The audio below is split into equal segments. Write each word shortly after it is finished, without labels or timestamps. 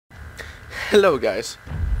Hello guys.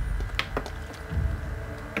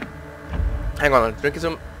 Hang on, I'm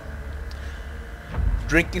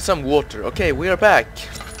drinking some water. Okay, we are back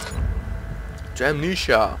to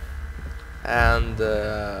Amnesia. And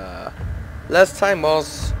last time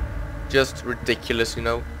was just ridiculous, you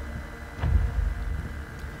know.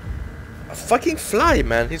 A fucking fly,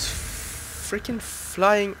 man. He's freaking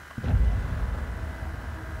flying.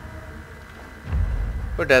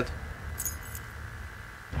 We're dead.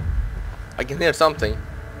 I can hear something.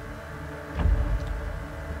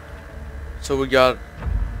 So we got...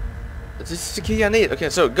 This is the key I need. Okay,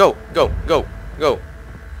 so go.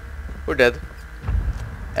 We're dead.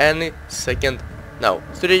 Any second now.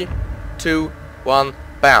 3, 2, 1,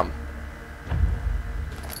 bam.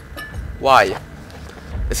 Why?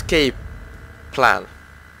 Escape plan.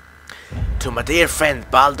 To my dear friend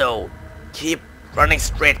Baldo. Keep running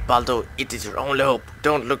straight, Baldo. It is your only hope.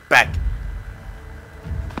 Don't look back.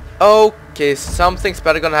 Okay, something's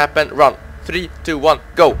better gonna happen. Run. 3, 2, 1,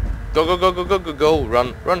 go. Go.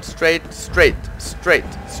 Run straight. Fuck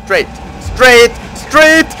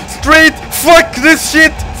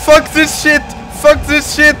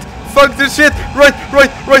this shit. Right.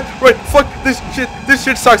 Fuck this shit. This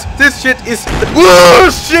shit sucks. This shit is...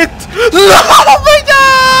 Oh shit. Oh my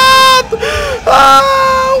god.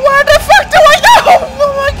 Where the fuck do I go?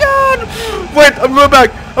 Oh my god. Wait, I'm going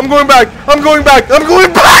back. I'm going back. I'm going fucking back.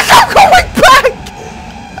 Oh my god,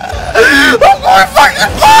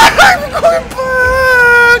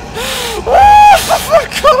 this is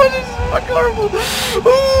fucking horrible.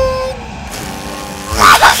 Oh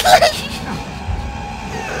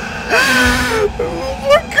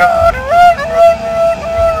my god,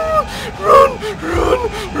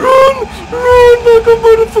 run, like a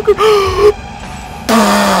motherfucker.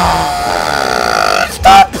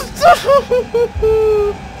 Stop.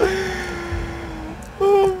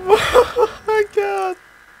 Oh my god.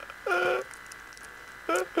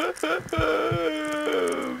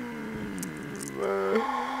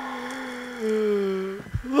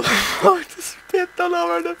 I just spit all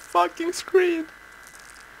over the fucking screen.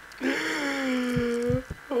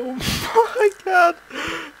 Oh my god,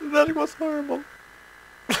 that was horrible.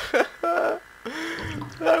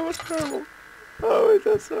 That was horrible. Oh,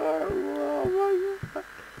 that's horrible. Oh my god.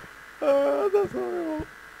 That's horrible.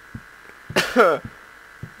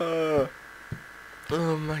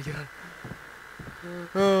 Oh my god.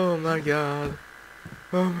 Oh my god.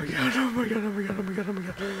 Oh my god. Oh my god. Oh my god. Oh my god. Oh my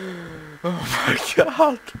god. Oh my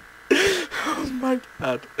god. Oh my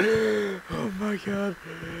god. Oh my god.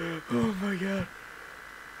 Oh my god.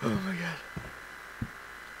 Oh my god.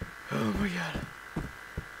 Oh my god.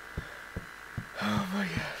 Oh my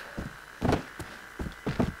god.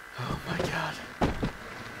 Oh my god.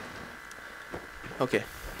 Okay.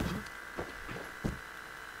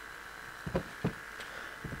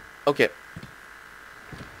 Okay.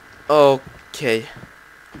 Okay.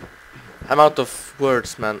 I'm out of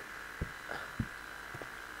words, man.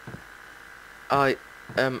 I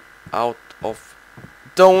am out of...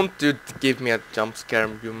 Don't you give me a jump scare,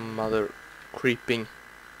 you mother creeping.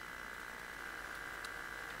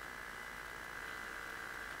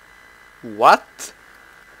 What?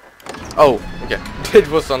 Oh, okay. It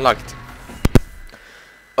was unlocked.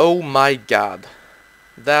 Oh my god.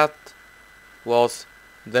 That was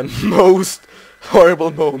the most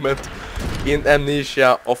horrible moment in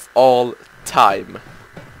Amnesia of all time.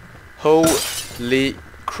 Holy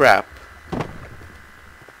crap.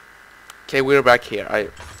 Okay, we're back here.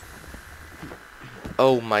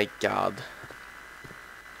 Oh my god.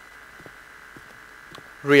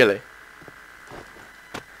 Really?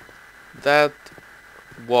 That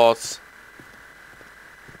was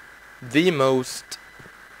the most...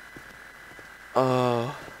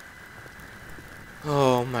 Oh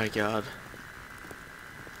my god.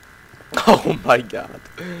 Oh my god.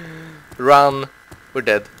 Run. We're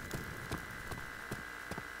dead.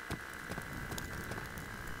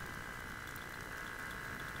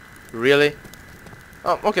 Really?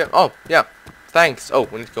 Oh, okay. Oh, yeah. Thanks. Oh,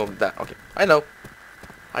 we need to go with that. Okay. I know.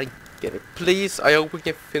 I get it. Please, I hope we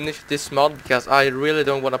can finish this mod because I really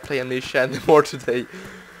don't want to play Amnesia anymore today.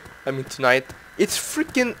 I mean, tonight. It's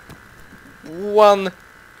freaking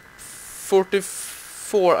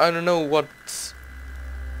 1:44. I don't know what's...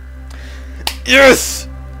 Yes!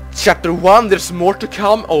 Chapter 1, there's more to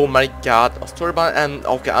come. Oh my god. A story about... And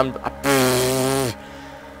okay, I'm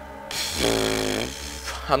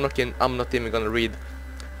not even gonna read.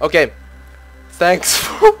 Okay. Thanks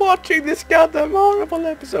for watching this goddamn horrible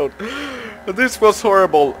episode. This was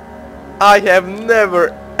horrible. I have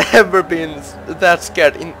never ever been that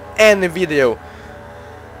scared in any video.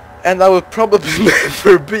 and I will probably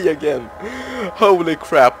never be again. Holy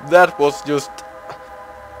crap, that was just...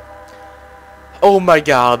 Oh my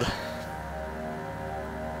god.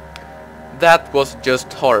 That was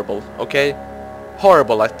just horrible, okay?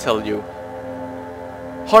 Horrible, I tell you.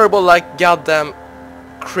 Horrible like goddamn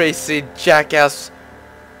crazy jackass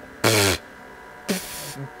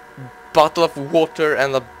bottle of water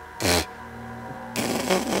and a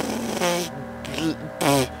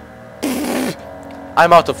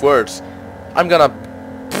I'm out of words. I'm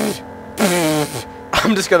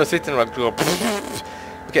just gonna sit and like go.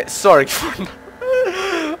 Okay, sorry for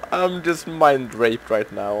I'm just mind raped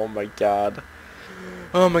right now. Oh my god.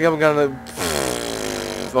 Oh my god, I'm gonna...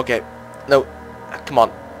 Okay, no, come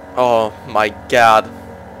on. Oh my god.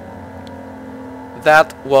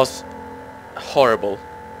 That was horrible.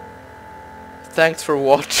 Thanks for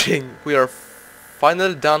watching. We are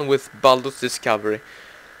finally done with Baldos Discovery.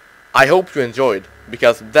 I hope you enjoyed,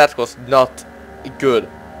 because that was not good.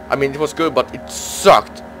 I mean, it was good, but it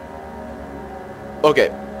sucked.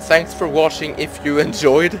 Okay, thanks for watching. If you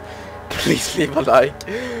enjoyed, please leave a like.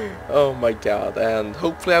 Oh my god, and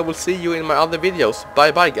hopefully I will see you in my other videos.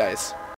 Bye bye, guys.